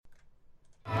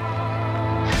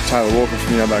Taylor Walker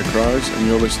from the Adelaide Crows, and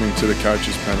you're listening to the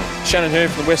Coaches Panel. Shannon Hurn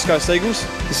from the West Coast Eagles.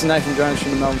 This is Nathan Jones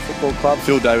from the Melbourne Football Club.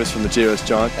 Phil Davis from the GWS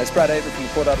Giants. That's Brad Avery from the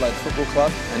Port Adelaide Football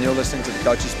Club, and you're listening to the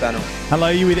Coaches Panel. Hello,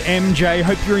 you with MJ.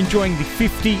 Hope you're enjoying the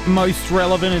 50 most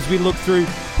relevant as we look through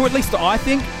who, at least I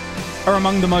think, are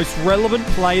among the most relevant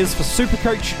players for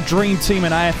Supercoach, Dream Team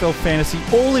and AFL Fantasy,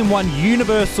 all in one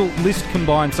universal list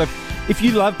combined. So if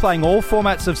you love playing all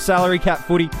formats of salary cap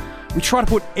footy, we try to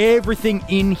put everything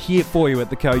in here for you at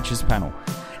the Coaches Panel.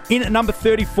 In at number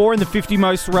 34 in the 50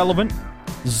 most relevant,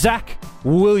 Zach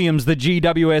Williams, the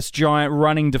GWS Giant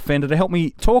running defender. To help me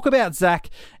talk about Zach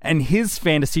and his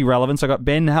fantasy relevance, I got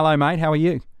Ben. Hello, mate. How are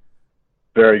you?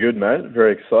 Very good, mate.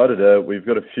 Very excited. We've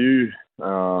got a few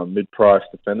mid-price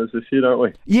defenders this year, don't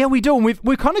we? Yeah, we do. And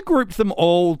we've kind of grouped them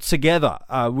all together.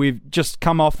 We've just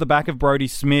come off the back of Brodie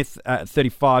Smith at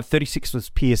 35. 36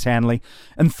 was Pierce Hanley.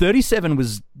 And 37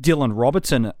 was Dylan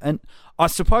Robertson. And I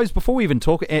suppose before we even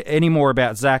talk any more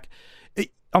about Zach,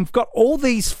 I've got all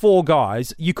these four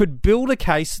guys. You could build a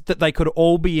case that they could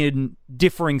all be in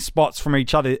differing spots from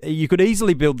each other. You could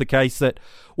easily build the case that,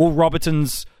 well,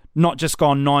 Robertson's not just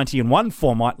gone 90 in one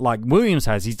format like Williams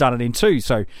has. He's done it in two,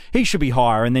 so he should be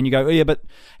higher. And then you go, yeah, but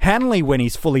Hanley, when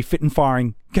he's fully fit and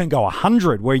firing, can go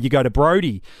 100, where you go to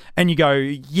Brodie and you go,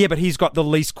 yeah, but he's got the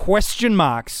least question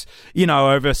marks,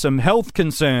 over some health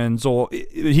concerns, or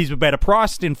he's better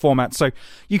priced in formats. So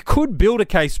you could build a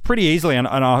case pretty easily, and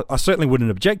I certainly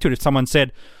wouldn't object to it if someone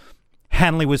said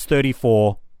Hanley was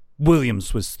 34,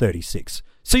 Williams was 36.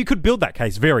 So you could build that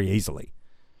case very easily.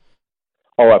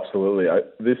 Oh, absolutely.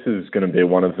 This is going to be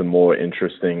one of the more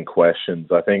interesting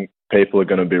questions. I think people are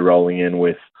going to be rolling in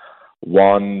with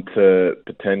one to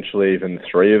potentially even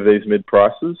three of these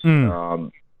mid-prices.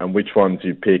 And which ones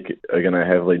you pick are going to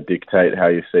heavily dictate how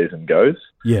your season goes.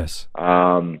 Yes. So,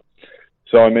 I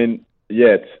mean,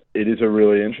 yeah, it is a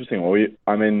really interesting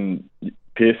one.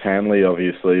 Pierce Hanley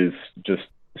obviously is just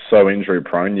so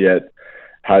injury-prone, yet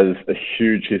has a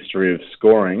huge history of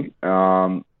scoring.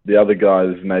 The other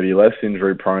guys maybe less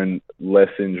injury prone, less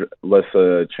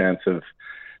a chance of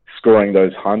scoring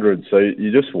those hundreds. So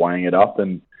you're just weighing it up,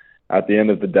 and at the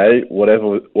end of the day,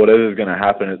 whatever's going to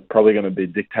happen, it's probably going to be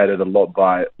dictated a lot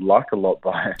by luck, a lot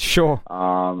by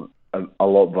a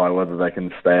lot by whether they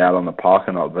can stay out on the park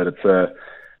or not. But it's a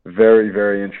very,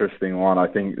 very interesting one. I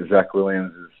think Zach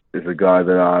Williams is a guy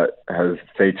that has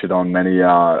featured on many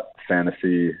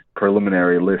fantasy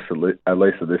preliminary lists, at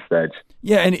least at this stage.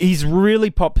 Yeah, and he's really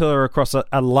popular across a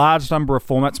large number of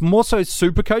formats, more so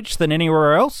Supercoach than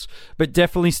anywhere else, but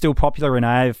definitely still popular in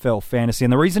AFL Fantasy.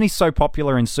 And the reason he's so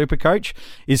popular in Supercoach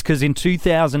is because in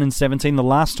 2017, the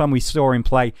last time we saw him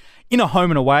play in a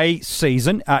home and away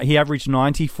season, he averaged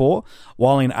 94,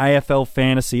 while in AFL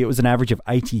Fantasy, it was an average of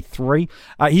 83.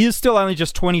 He is still only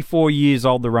just 24 years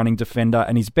old, the running defender,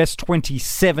 and his best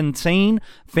 2017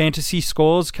 fantasy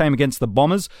scores came against the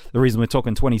Bombers. The reason we're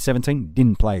talking 2017,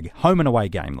 didn't play a home and away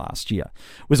game last year.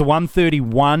 It was a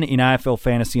 131 in AFL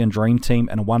Fantasy and Dream Team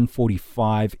and a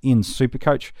 145 in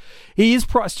Supercoach. He is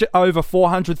priced at over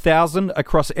 400,000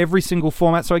 across every single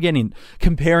format. So again, in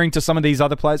comparing to some of these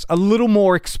other players, a little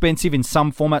more expensive in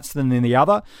some formats than in the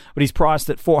other, but he's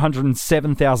priced at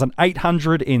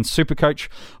 407,800 in Supercoach,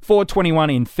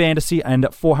 421 in Fantasy, and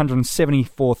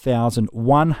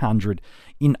 474,100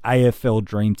 in AFL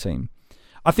Dream Team.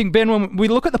 I think, Ben, when we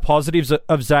look at the positives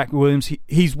of Zach Williams,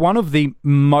 he's one of the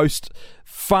most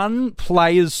fun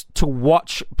players to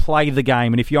watch play the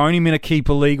game. And if you own him in a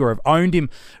keeper league or have owned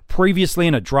him previously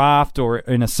in a draft or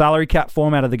in a salary cap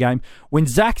format of the game, when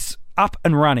Zach's up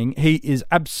and running, he is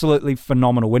absolutely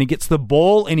phenomenal. When he gets the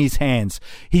ball in his hands,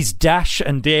 his dash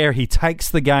and dare, he takes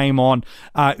the game on.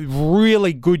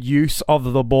 Really good use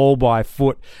of the ball by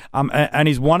foot, and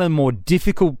he's one of the more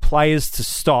difficult players to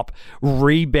stop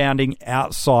rebounding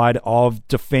outside of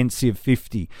defensive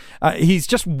 50. He's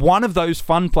just one of those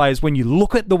fun players. When you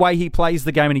look at the way he plays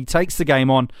the game and he takes the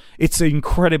game on, it's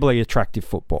incredibly attractive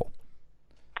football.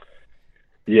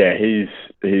 Yeah, he's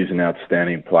an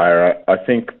outstanding player. I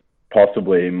think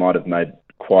possibly he might have made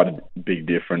quite a big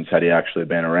difference had he actually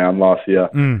been around last year.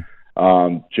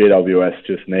 GWS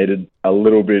just needed a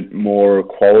little bit more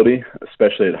quality,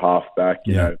 especially at halfback.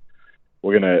 You know,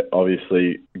 we're going to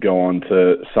obviously go on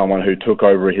to someone who took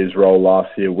over his role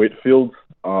last year, Whitfield,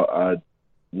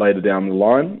 later down the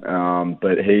line.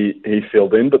 But he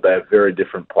filled in, but they're very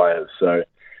different players. So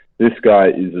this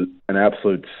guy is an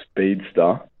absolute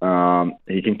speedster.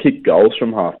 He can kick goals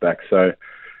from halfback. So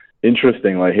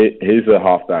interestingly, he's a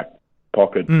halfback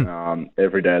pocket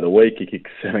every day of the week. He kicked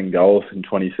 7 goals in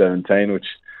 2017, which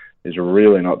is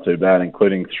really not too bad,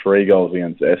 including 3 goals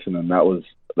against Essendon. That was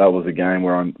was a game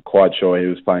where I'm quite sure he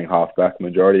was playing halfback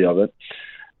majority of it.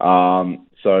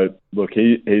 So look,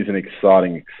 he's an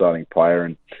exciting player,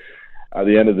 and at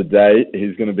the end of the day,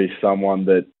 he's going to be someone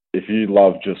that if you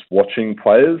love just watching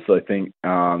players, I think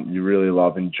you really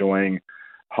love enjoying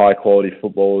high quality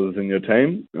footballers in your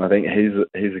team. And I think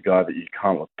he's a guy that you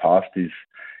can't look past.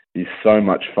 He's so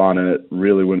much fun, and it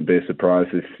really wouldn't be a surprise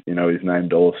if, he's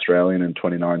named All-Australian in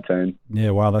 2019. Yeah,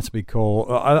 wow, that's a big call.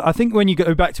 I think when you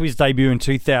go back to his debut in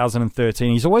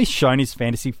 2013, he's always shown his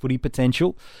fantasy footy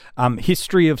potential.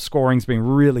 History of scoring's been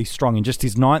really strong. In just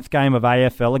his 9th game of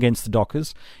AFL against the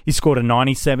Dockers, he scored a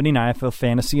 97 in AFL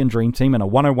Fantasy and Dream Team and a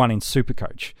 101 in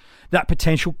Supercoach. That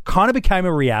potential kind of became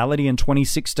a reality in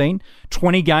 2016.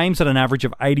 20 games at an average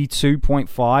of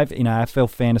 82.5 in AFL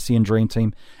Fantasy and Dream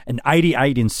Team and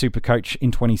 88 in Supercoach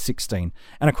in 2016.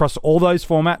 And across all those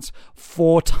formats,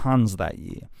 4 tons that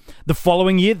year. The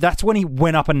following year, that's when he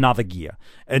went up another gear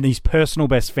in his personal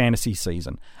best fantasy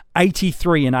season.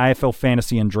 83 in AFL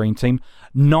Fantasy and Dream Team,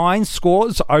 9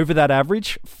 scores over that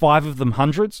average, 5 of them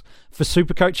hundreds. For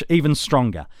Supercoach, even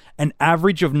stronger. An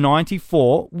average of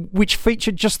 94, which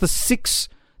featured just the 6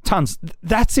 tons.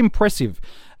 That's impressive.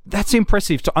 That's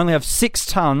impressive to only have 6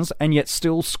 tons and yet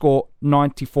still score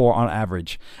 94 on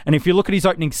average. And if you look at his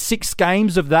opening 6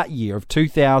 games of that year, of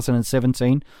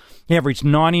 2017, he averaged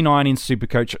 99 in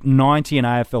Supercoach, 90 in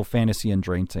AFL Fantasy and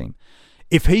Dream Team.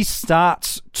 If he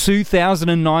starts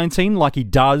 2019 like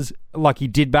he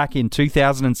did back in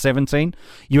 2017,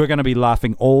 you are going to be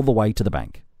laughing all the way to the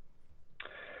bank.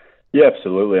 Yeah,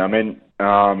 absolutely. I mean,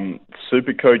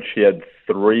 Supercoach, he had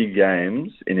 3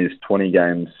 games in his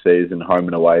 20-game season, home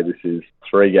and away. This is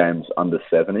 3 games under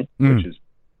 70, which is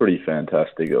pretty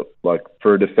fantastic. Like,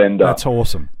 for a defender, that's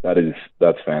awesome.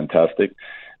 That's fantastic.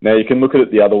 Now, you can look at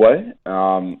it the other way.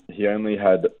 He only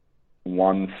had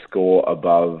 1 score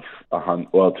above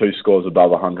 2 scores above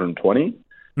 120.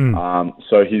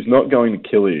 So he's not going to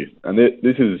kill you. And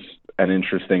this is an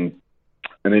interesting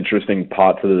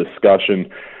part to the discussion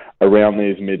around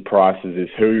these mid prices, is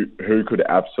who could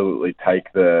absolutely take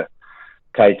your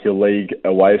league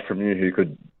away from you, who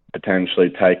could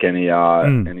potentially take any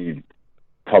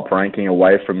top ranking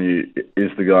away from you,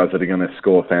 is the guys that are going to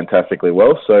score fantastically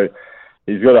well. So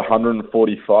he's got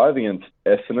 145 against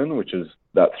Essendon, which is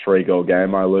that 3-goal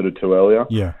game I alluded to earlier.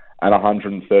 Yeah. And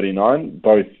 139,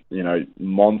 both,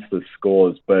 monster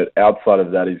scores. But outside of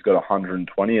that, he's got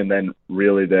 120, and then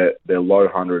really they're low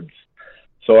hundreds.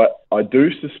 So I do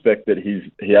suspect that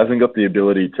he hasn't got the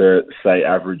ability to, say,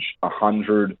 average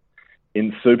 100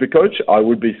 in Supercoach. I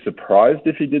would be surprised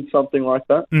if he did something like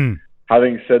that.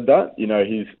 Having said that,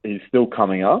 he's still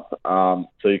coming up,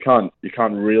 so you can't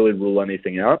really rule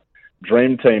anything out.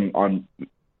 Dream Team, I'm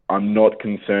not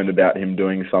concerned about him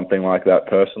doing something like that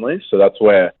personally. So that's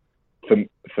where,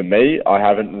 for me, I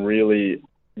haven't really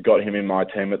got him in my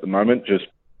team at the moment. Just,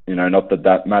 not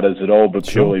that matters at all, but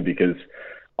purely because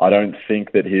I don't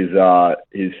think that his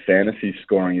fantasy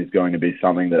scoring is going to be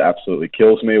something that absolutely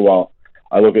kills me. While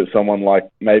I look at someone like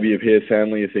maybe if Pierce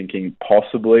Hanley, you're thinking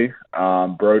possibly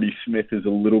Brodie Smith is a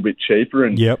little bit cheaper,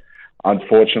 and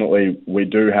unfortunately, we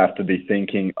do have to be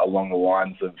thinking along the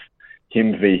lines of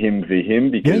him v him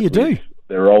because you do.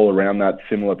 They're all around that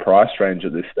similar price range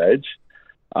at this stage.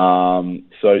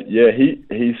 So yeah,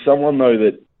 he's someone though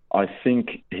that I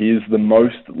think he is the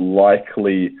most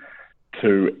likely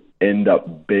to end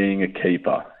up being a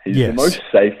keeper. He's the most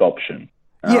safe option.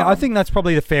 Yeah, I think that's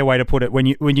probably the fair way to put it. When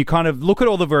you kind of look at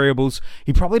all the variables,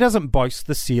 he probably doesn't boast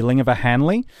the ceiling of a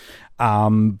Hanley,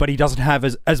 but he doesn't have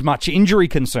as much injury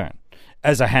concern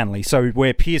as a Hanley. So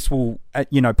where Pierce will,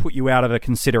 put you out of a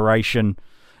consideration,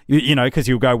 because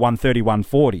he'll go 130,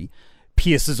 140.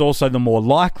 Pierce is also the more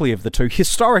likely of the two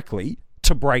historically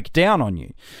to break down on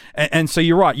you. And so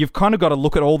you're right. You've kind of got to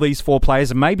look at all these 4 players,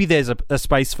 and maybe there's a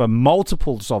space for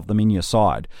multiples of them in your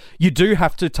side. You do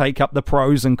have to take up the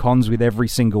pros and cons with every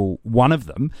single one of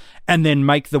them, and then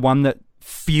make the one that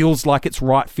feels like it's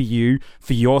right for you,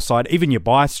 for your side. Even your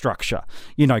buy structure,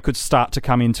 could start to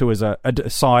come into as a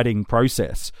deciding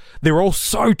process. They're all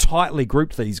so tightly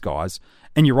grouped, these guys.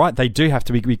 And you're right, they do have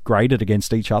to be graded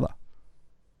against each other.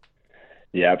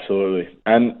 Yeah, absolutely.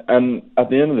 And at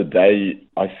the end of the day,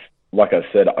 like I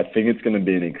said, I think it's going to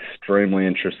be an extremely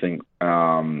interesting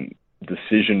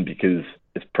decision, because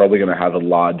it's probably going to have a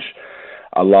large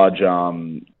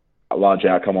outcome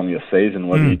on your season,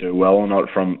 whether you do well or not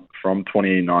from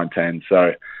 2019.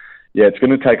 So yeah, it's going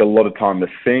to take a lot of time to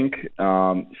think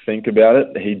about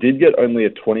it. He did get only a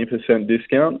 20%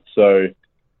 discount. So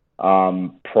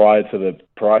prior to the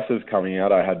prices coming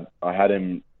out, I had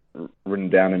him written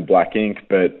down in black ink,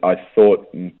 but I thought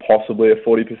possibly a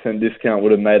 40% discount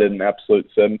would have made it an absolute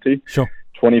certainty. Sure.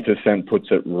 20% puts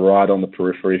it right on the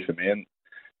periphery for me.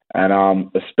 And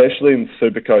especially in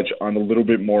Supercoach, I'm a little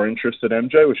bit more interested,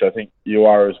 MJ, which I think you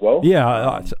are as well.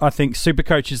 Yeah, I think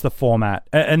Supercoach is the format.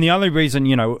 And the only reason,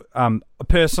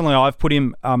 personally, I've put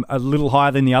him a little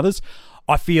higher than the others.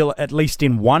 I feel at least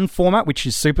in one format, which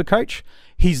is Supercoach,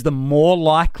 he's the more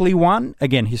likely one,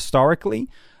 again, historically,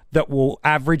 that will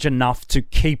average enough to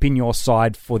keep in your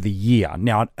side for the year.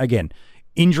 Now, again,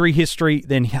 injury history,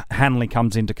 then Hanley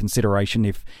comes into consideration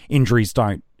if injuries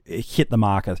don't hit the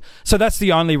marker. So that's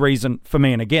the only reason for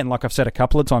me. And again, like I've said a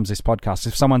couple of times this podcast,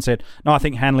 if someone said, no, I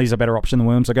think Hanley's a better option than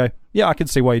Williams, I go, yeah, I can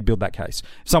see why you'd build that case.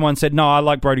 If someone said, no, I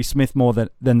like Brodie Smith more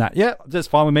than that, yeah, that's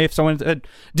fine with me. If someone said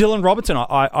Dylan Robertson,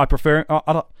 I prefer,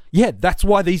 yeah, that's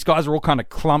why these guys are all kind of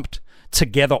clumped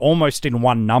together almost in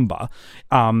one number,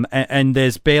 and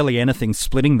there's barely anything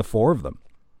splitting the four of them.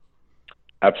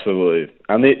 Absolutely.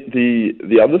 And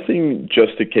the other thing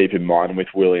just to keep in mind with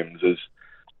Williams is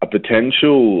a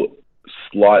potential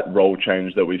slight role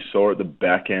change that we saw at the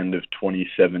back end of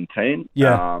 2017.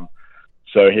 Yeah.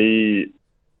 So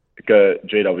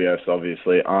GWS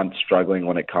obviously aren't struggling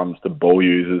when it comes to ball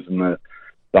users in the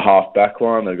half back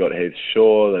line. They've got Heath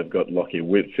Shaw, they've got Lockie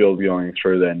Whitfield going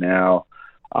through there now.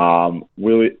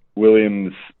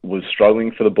 Williams was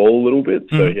struggling for the ball a little bit,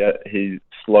 so he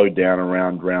slowed down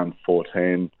around round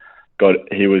 14.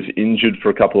 He was injured for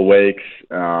a couple of weeks,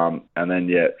 and then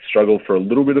struggled for a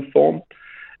little bit of form,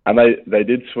 and they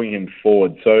did swing him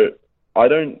forward. So I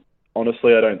don't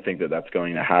think that that's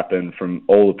going to happen. From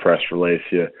all the press release,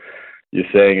 you're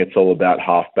saying it's all about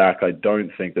halfback. I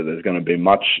don't think that there's going to be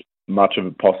much of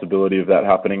a possibility of that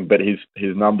happening. But his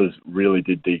numbers really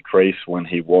did decrease when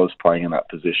he was playing in that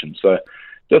position. So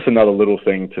just another little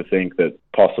thing to think that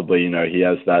possibly he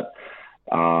has that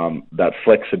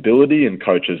flexibility, and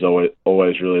coaches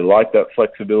always really like that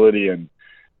flexibility. And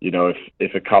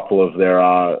if a couple of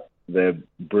their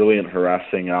brilliant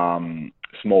harassing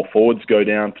small forwards go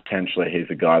down, potentially he's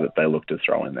a guy that they look to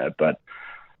throw in there. But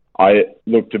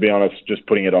to be honest, just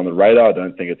putting it on the radar, I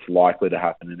don't think it's likely to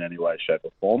happen in any way, shape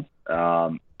or form.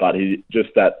 But he just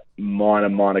that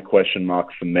minor question mark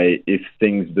for me if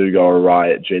things do go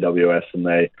awry at GWS, and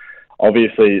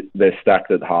they're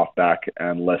stacked at halfback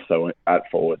and less so at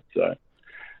forward. So,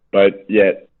 but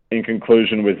yeah, in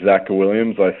conclusion, with Zach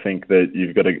Williams, I think that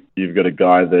you've got a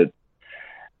guy that,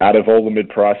 out of all the mid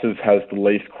prices, has the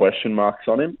least question marks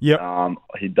on him. Yep.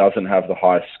 He doesn't have the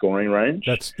highest scoring range.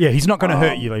 He's not going to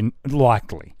hurt you,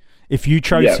 likely. If you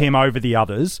chose him over the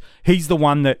others, he's the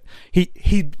one that he's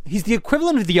the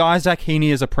equivalent of the Isaac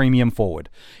Heaney as a premium forward.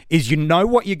 Is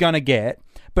what you're going to get,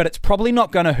 but it's probably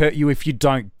not going to hurt you if you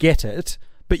don't get it,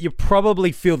 but you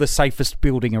probably feel the safest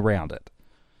building around it.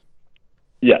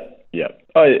 Yeah.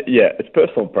 It's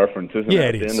personal preference, isn't it? Yeah,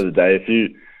 At the end of the day, if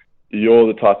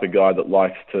you're the type of guy that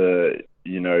likes to,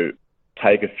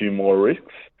 take a few more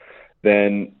risks,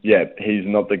 then he's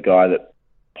not the guy that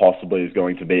possibly is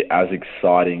going to be as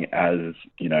exciting as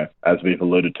we've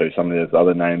alluded to some of those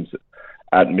other names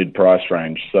at mid-price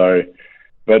range. So,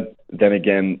 but then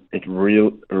again, it's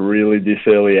really this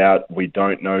early out, we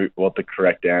don't know what the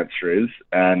correct answer is.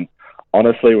 And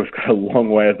honestly, we've got a long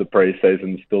way of the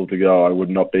preseason still to go. I would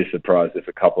not be surprised if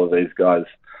a couple of these guys,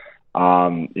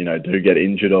 do get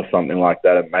injured or something like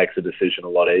that. It makes the decision a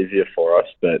lot easier for us.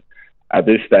 But at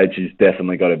this stage, he's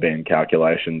definitely got to be in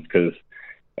calculations, because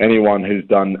anyone who's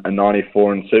done a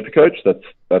 94 in Supercoach,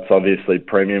 that's obviously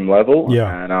premium level.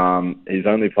 Yeah. And he's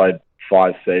only played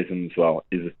 5 seasons. Well,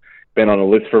 he's been on a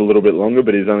list for a little bit longer,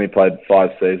 but he's only played 5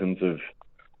 seasons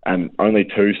and only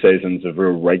 2 seasons of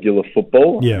real regular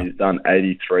football. Yeah. And he's done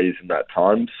 83s in that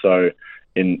time. So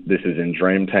this is in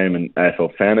Dream Team and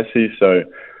AFL Fantasy. So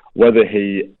whether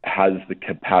he has the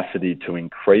capacity to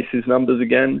increase his numbers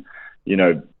again,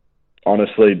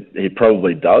 honestly, he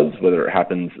probably does. Whether it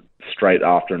happens straight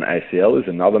after an ACL is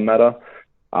another matter.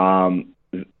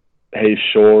 Heath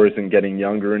Shaw isn't getting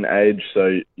younger in age,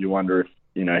 so you wonder if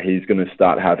he's going to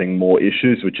start having more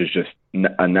issues, which is just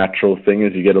a natural thing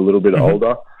as you get a little bit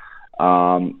older.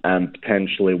 And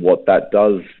potentially what that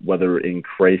does, whether it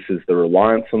increases the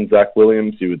reliance on Zach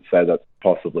Williams, you would say that's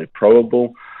possibly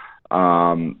probable.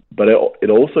 But it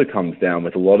also comes down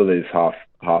with a lot of these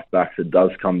halfbacks. It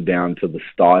does come down to the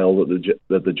style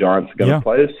that the Giants are going to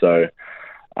play. So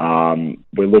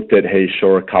we looked at Heath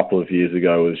Shaw a couple of years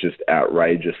ago. It was just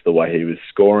outrageous the way he was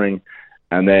scoring.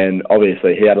 And then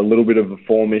obviously he had a little bit of a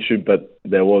form issue, but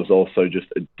there was also just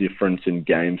a difference in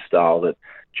game style that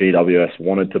GWS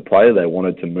wanted to play. They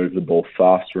wanted to move the ball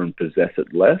faster and possess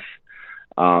it less.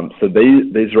 So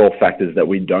these are all factors that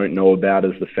we don't know about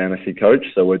as the fantasy coach.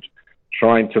 So we're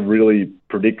trying to really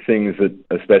predict things that,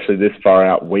 especially this far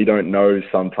out, we don't know.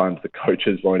 Sometimes the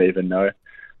coaches won't even know.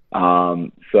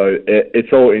 So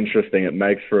it's all interesting. It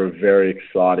makes for a very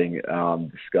exciting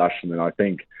discussion. And I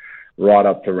think right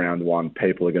up to round one,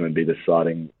 people are going to be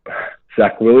deciding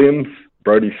Zach Williams,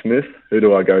 Brodie Smith, who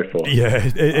do I go for?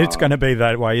 Yeah, it's going to be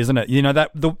that way, isn't it? You know,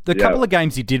 that the couple of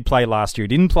games he did play last year, he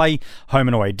didn't play home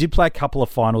and away. He did play a couple of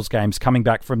finals games coming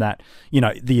back from that, you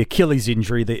know, the Achilles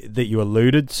injury that you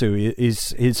alluded to is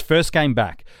his first game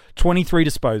back. 23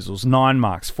 disposals, 9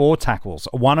 marks, 4 tackles,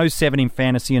 a 107 in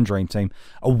fantasy and Dream Team,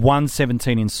 a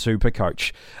 117 in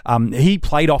Supercoach. He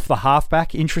played off the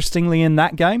halfback, interestingly, in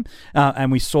that game, and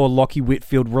we saw Lockie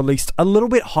Whitfield released a little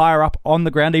bit higher up on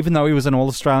the ground, even though he was an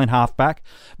All-Australian halfback,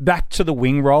 back to the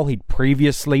wing role he'd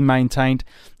previously maintained.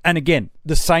 And again,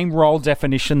 the same role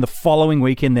definition the following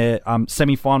week in their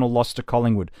semi-final loss to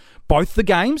Collingwood. Both the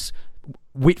games,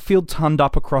 Whitfield turned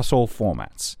up across all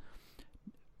formats.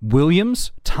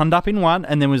 Williams turned up in one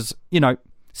and then was,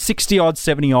 60-odd,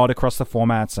 70-odd across the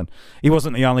formats, and he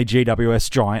wasn't the only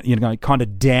GWS giant, kind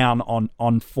of down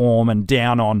on form and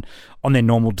down on their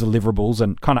normal deliverables,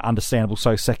 and kind of understandable,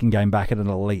 so second game back at an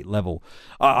elite level.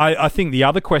 I think the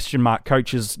other question mark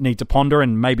coaches need to ponder,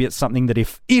 and maybe it's something that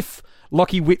if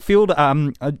Lockie Whitfield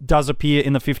does appear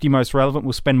in the 50 most relevant,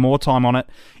 we'll spend more time on it,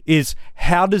 is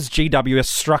how does GWS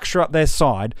structure up their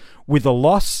side with the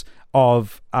loss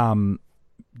of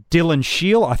Dylan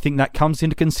Shiel? I think that comes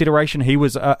into consideration. He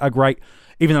was a great,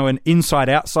 even though an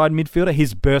inside-outside midfielder,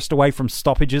 his burst away from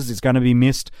stoppages is going to be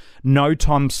missed. No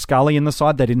Tom Scully in the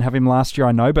side. They didn't have him last year,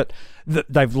 I know, but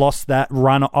they've lost that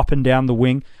run up and down the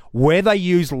wing. Where they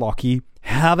use Lockie,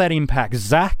 how that impacts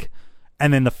Zach,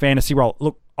 and then the fantasy role.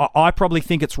 Look, I probably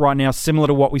think it's right now similar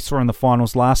to what we saw in the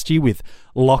finals last year with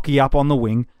Lockie up on the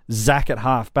wing, Zach at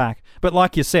half back. But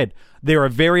like you said, there are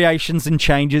variations and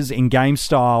changes in game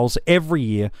styles every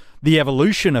year. The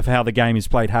evolution of how the game is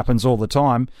played happens all the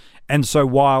time. And so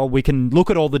while we can look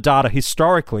at all the data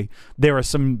historically, there are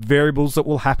some variables that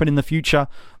will happen in the future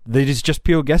that is just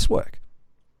pure guesswork.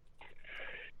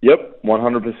 Yep,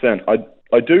 100%.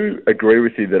 I do agree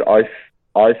with you that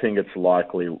I think it's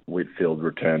likely Whitfield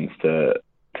returns to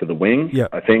the wing. Yeah.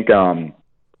 I think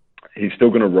he's still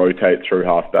going to rotate through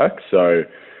halfback, so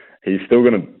he's still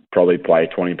going to probably play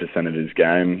 20% of his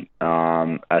game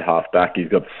at halfback. He's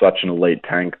got such an elite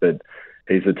tank that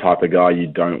he's the type of guy you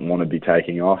don't want to be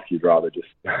taking off. You'd rather just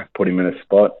put him in a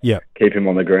spot, keep him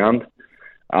on the ground.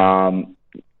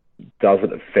 Does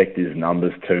it affect his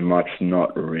numbers too much?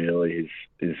 Not really.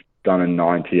 He's done a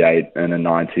 98 and a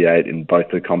 98 in both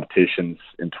the competitions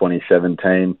in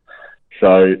 2017.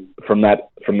 So from that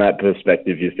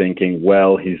perspective, you're thinking,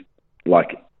 well, he's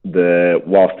like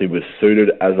whilst he was suited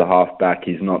as a halfback,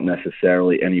 he's not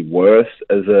necessarily any worse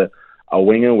as a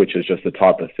winger, which is just the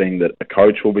type of thing that a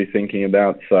coach will be thinking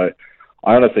about. So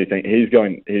I honestly think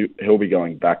he'll be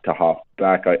going back to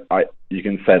halfback. You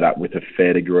can say that with a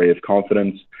fair degree of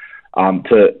confidence.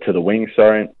 To the wing,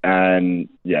 sorry. And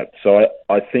yeah, so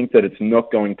I think that it's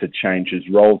not going to change his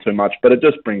role too much, but it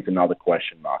just brings another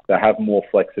question mark. They have more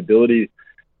flexibility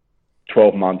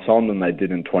 12 months on than they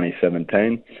did in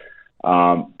 2017.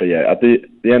 But yeah, at the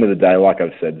end of the day, like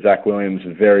I've said, Zach Williams,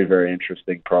 a very, very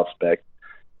interesting prospect.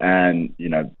 And,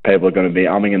 people are going to be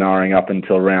umming and ahhing up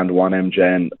until round one, MJ,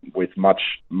 and with much,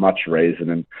 much reason.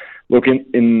 And look,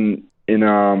 in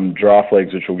draft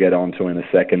leagues, which we'll get onto in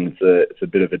a second, it's a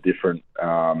bit of a different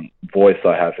voice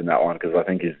I have in that one, because I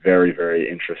think he's very,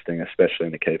 very interesting, especially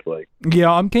in the keeper league.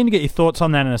 Yeah, I'm keen to get your thoughts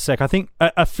on that in a sec. I think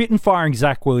a fit and firing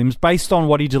Zach Williams, based on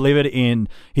what he delivered in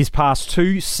his past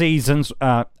 2 seasons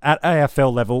at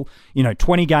AFL level,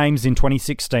 20 games in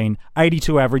 2016,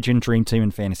 82 average in Dream Team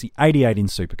and Fantasy, 88 in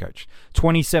Supercoach.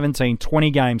 2017,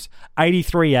 20 games,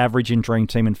 83 average in Dream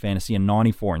Team and Fantasy, and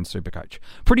 94 in Supercoach.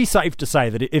 Pretty safe to say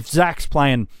that if Zach's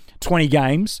playing 20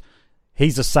 games,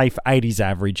 he's a safe 80s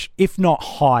average, if not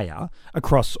higher,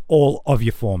 across all of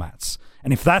your formats.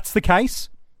 And if that's the case,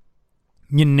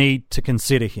 you need to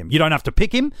consider him. You don't have to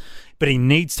pick him, but he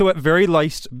needs to at very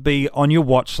least be on your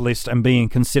watch list and be in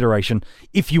consideration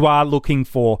if you are looking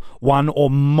for one or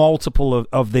multiple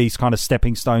of these kind of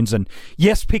stepping stones. And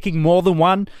yes, picking more than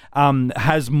one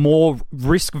has more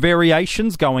risk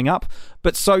variations going up,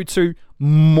 but so too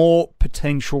more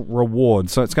potential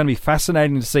rewards. So it's going to be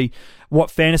fascinating to see what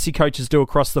fantasy coaches do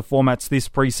across the formats this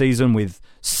preseason with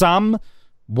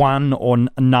one or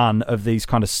none of these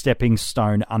kind of stepping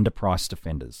stone underpriced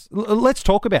defenders. Let's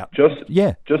talk about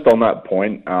just on that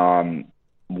point.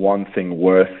 One thing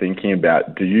worth thinking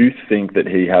about: do you think that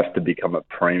he has to become a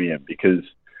premium? Because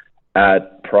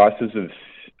at prices of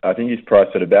I think he's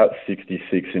priced at about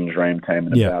 66 in Dream Team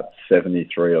and about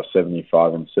 73 or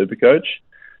 75 in Supercoach.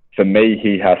 For me,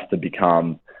 he has to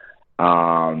become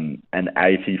an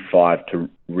 85 to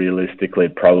realistically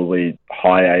probably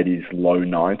high 80s, low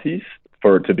 90s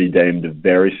for it to be deemed a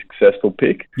very successful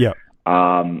pick. Yeah.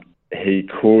 He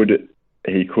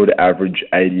could average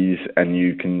 80s, and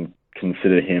you can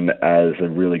consider him as a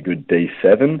really good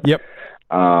D7. Yep.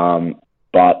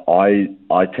 But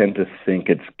I tend to think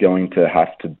it's going to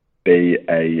have to be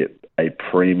a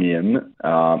premium.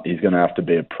 He's going to have to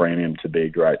be a premium to be a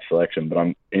great selection, but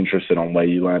I'm interested on where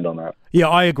you land on that. Yeah,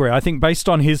 I agree. I think based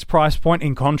on his price point,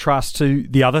 in contrast to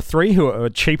the other three who are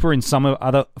cheaper in some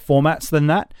other formats than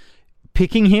that,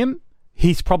 picking him,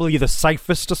 he's probably the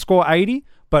safest to score 80,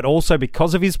 but also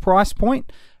because of his price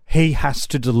point, he has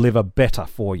to deliver better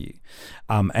for you.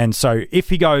 And so if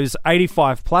he goes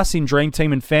 85 plus in Dream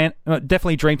Team and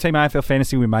definitely Dream Team AFL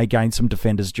Fantasy, we may gain some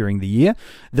defenders during the year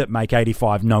that make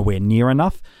 85 nowhere near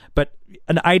enough. But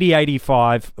an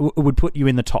 80-85 would put you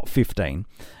in the top 15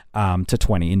 to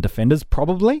 20 in defenders,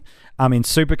 probably. In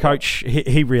Supercoach,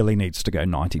 he really needs to go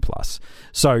 90 plus.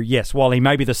 So yes, while he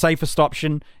may be the safest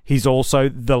option, he's also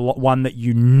the one that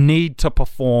you need to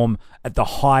perform at the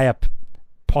higher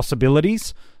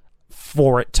possibilities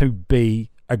for it to be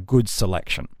a good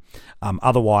selection.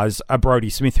 Otherwise, a Brodie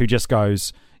Smith who just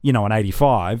goes, an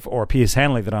 85, or a Pierce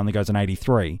Hanley that only goes an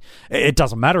 83, it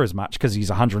doesn't matter as much because he's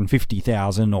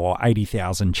 150,000 or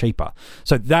 80,000 cheaper.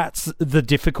 So that's the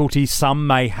difficulty some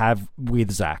may have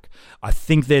with Zach. I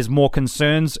think there's more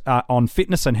concerns on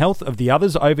fitness and health of the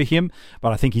others over him,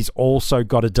 but I think he's also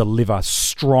got to deliver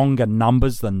stronger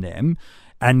numbers than them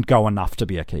and go enough to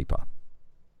be a keeper.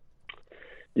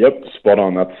 Yep, spot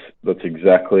on. That's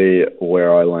exactly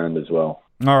where I land as well.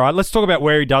 All right, let's talk about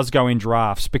where he does go in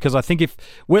drafts, because I think if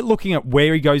we're looking at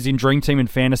where he goes in Dream Team and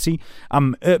Fantasy,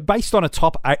 based on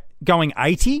a going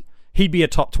 80, he'd be a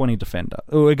top 20 defender.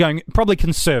 We're going probably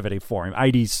conservative for him.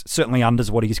 80's certainly unders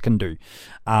what he can do.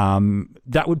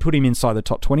 That would put him inside the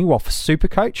top 20. While for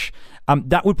Supercoach,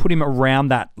 that would put him around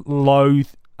that low,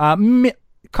 kind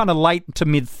of late to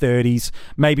mid 30s,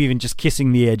 maybe even just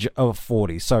kissing the edge of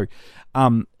 40. So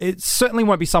it certainly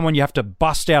won't be someone you have to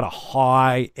bust out a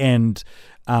high end,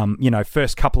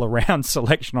 first couple of rounds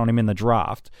selection on him in the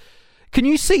draft. Can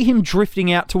you see him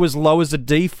drifting out to as low as a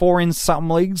D4 in some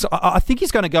leagues? I think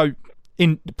he's going to go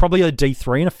in probably a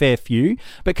D3 in a fair few,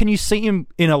 but can you see him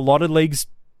in a lot of leagues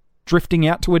drifting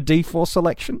out to a D4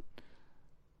 selection?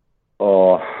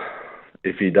 Oh,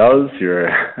 if he does,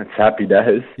 it's happy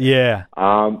days. Yeah.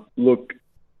 Look,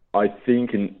 I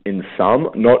think in some,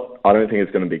 I don't think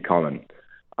it's going to be common,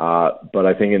 but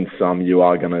I think in some you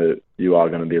are going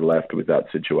to be left with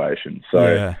that situation.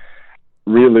 So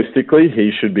realistically,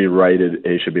 he should be rated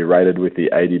with the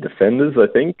 80 defenders, I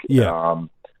think. Yeah.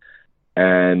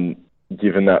 And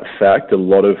given that fact,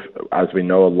 as we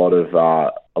know, a lot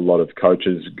of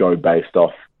coaches go based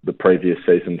off the previous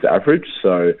season's average.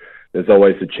 So there's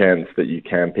always a chance that you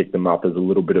can pick them up as a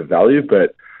little bit of value,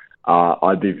 but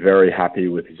I'd be very happy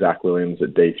with Zach Williams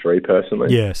at D3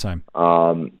 personally. Yeah, same.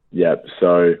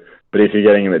 So, but if you're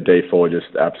getting him at D4,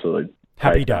 just absolutely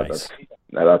happy days.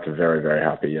 That's a very, very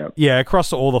happy, yeah. Yeah,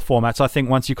 across all the formats, I think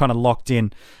once you kind of locked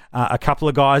in a couple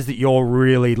of guys that you're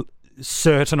really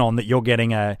certain on that you're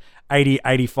getting a 80,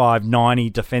 85, 90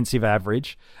 defensive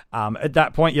average, at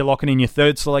that point you're locking in your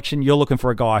third selection. You're looking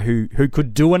for a guy who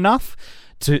could do enough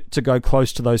to go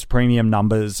close to those premium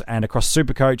numbers. And across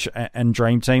Supercoach and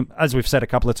Dream Team, as we've said a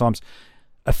couple of times,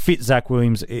 a fit Zach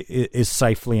Williams is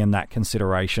safely in that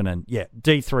consideration. And yeah,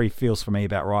 D3 feels for me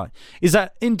about right. Is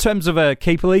that, in terms of a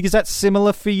keeper league, is that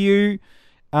similar for you,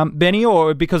 Benny,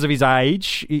 or because of his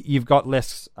age, you've got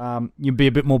less, you'd be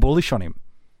a bit more bullish on him?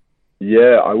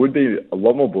 Yeah, I would be a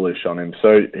lot more bullish on him.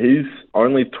 So he's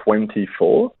only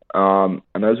 24.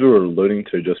 And as we were alluding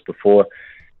to just before,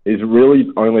 he's really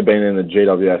only been in the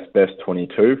GWS Best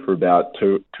 22 for about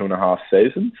two and a half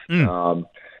seasons.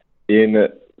 In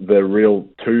the real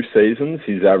 2 seasons,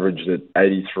 he's averaged at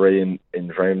 83 in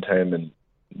Dream Team and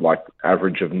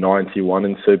average of 91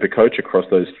 in Supercoach across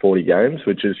those 40 games,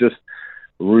 which is just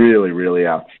really, really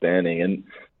outstanding. And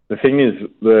the thing is,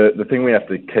 the thing we have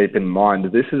to keep in mind,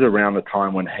 this is around the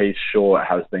time when Heath Shaw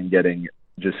has been getting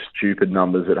just stupid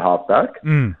numbers at halfback.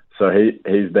 So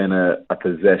he's been a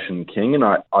possession king, and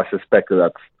I suspect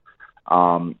that's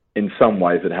in some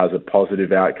ways it has a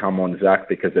positive outcome on Zach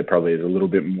because there probably is a little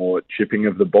bit more chipping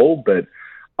of the ball, but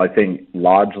I think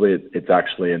largely it's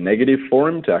actually a negative for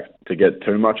him to get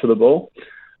too much of the ball.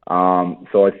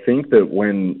 So I think that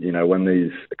when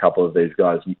a couple of these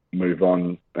guys move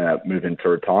into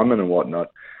retirement and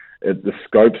whatnot, the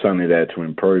scope's only there to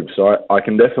improve. So I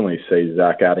can definitely see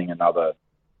Zach adding another,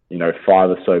 5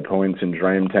 or so points in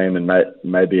Dream Team, and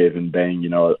maybe even being,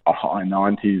 a high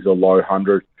 90s or low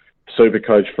 100 super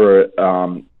coach for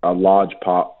a large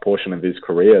portion of his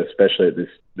career, especially at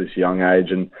this young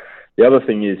age. And the other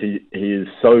thing is he is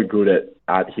so good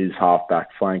at his halfback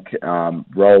flank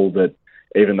role that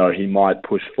even though he might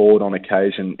push forward on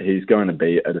occasion, he's going to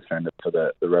be a defender for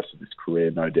the rest of his career,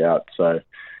 no doubt. So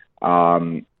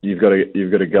you've got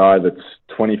a guy that's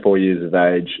 24 years of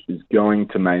age, is going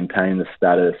to maintain the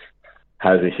status,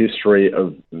 has a history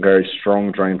of very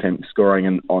strong Dream Team scoring,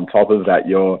 and on top of that,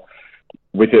 you're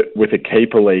with a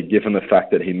keeper league, given the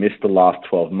fact that he missed the last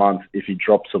 12 months, if he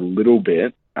drops a little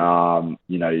bit,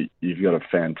 you've got a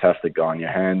fantastic guy on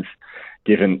your hands.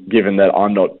 Given that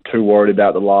I'm not too worried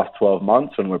about the last 12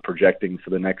 months when we're projecting for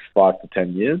the next 5 to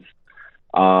 10 years.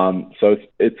 So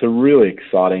it's a really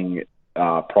exciting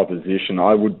proposition.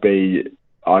 I would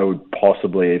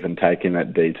possibly even take him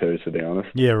at D2, to be honest.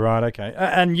 Yeah, right, okay.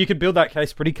 And you could build that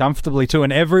case pretty comfortably too,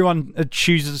 and everyone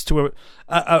chooses to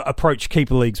approach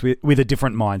keeper leagues with a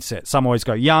different mindset. Some always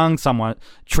go young, some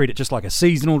treat it just like a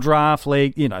seasonal draft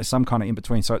league, some kind of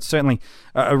in-between. So it's certainly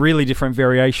a really different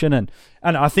variation,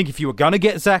 and I think if you were going to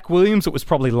get Zach Williams, it was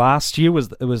probably last year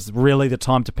it was really the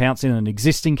time to pounce in an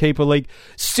existing keeper league.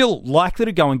 Still likely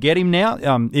to go and get him now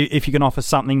if you can offer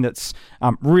something that's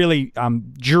really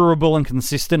durable and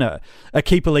consistent. A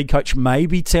keeper league coach may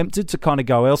be tempted to kind of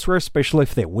go elsewhere, especially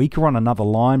if they're weaker on another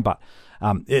line. But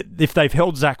if they've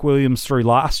held Zach Williams through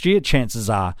last year,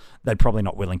 chances are they're probably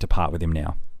not willing to part with him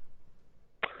now.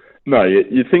 No,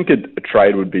 you think a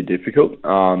trade would be difficult.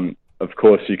 Of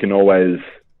course, you can always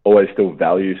still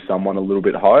value someone a little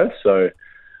bit higher. So,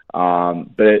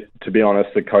 but to be honest,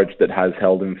 the coach that has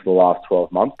held him for the last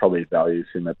 12 months probably values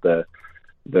him at the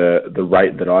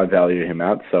rate that I value him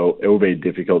at. So it will be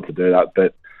difficult to do that.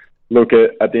 But look,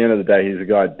 at the end of the day, he's a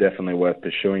guy definitely worth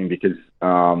pursuing because,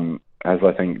 as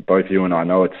I think both you and I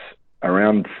know, it's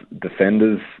around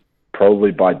defenders.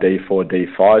 Probably by D4,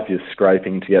 D5, you're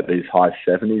scraping to get these high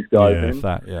 70s guys in.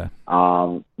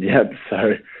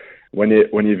 So when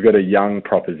you've got a young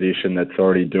proposition that's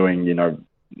already doing,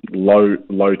 low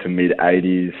to mid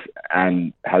 80s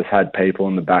and has had people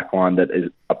in the back line that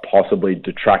are possibly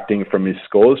detracting from his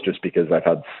scores just because they've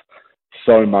had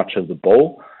so much of the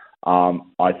ball,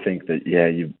 I think that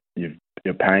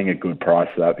you're paying a good price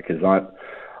for that, because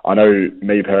I know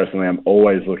me personally, I'm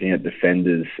always looking at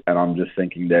defenders and I'm just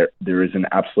thinking there is an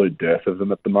absolute dearth of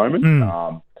them at the moment.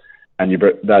 And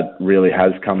that really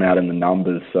has come out in the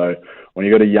numbers. So when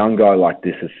you've got a young guy like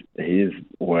this, he is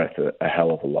worth a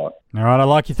hell of a lot. All right, I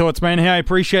like your thoughts, man. Hey, I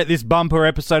appreciate this bumper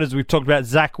episode as we've talked about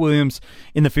Zach Williams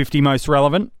in the 50 most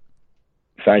relevant.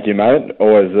 Thank you, mate.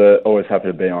 Always happy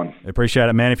to be on. Appreciate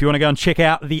it, man. If you want to go and check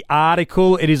out the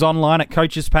article, it is online at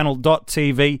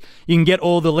coachespanel.tv. You can get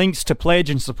all the links to pledge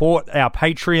and support our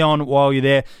Patreon while you're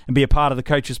there and be a part of the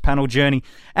Coaches Panel journey.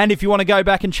 And if you want to go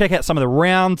back and check out some of the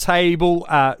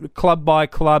roundtable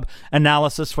club-by-club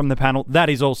analysis from the panel, that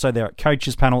is also there at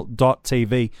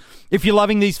coachespanel.tv. If you're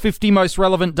loving these 50 most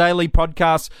relevant daily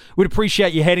podcasts, we'd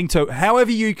appreciate you heading to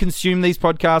however you consume these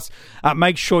podcasts.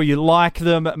 Make sure you like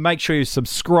them. Make sure you're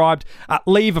subscribed.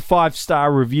 Leave a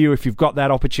 5-star review if you've got that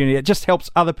opportunity. It just helps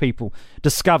other people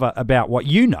discover about what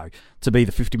you know to be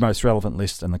the 50 most relevant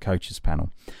list and the Coaches Panel.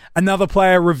 Another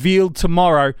player revealed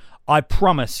tomorrow. I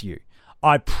promise you,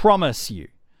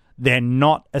 they're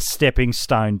not a stepping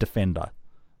stone defender.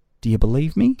 Do you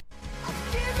believe me?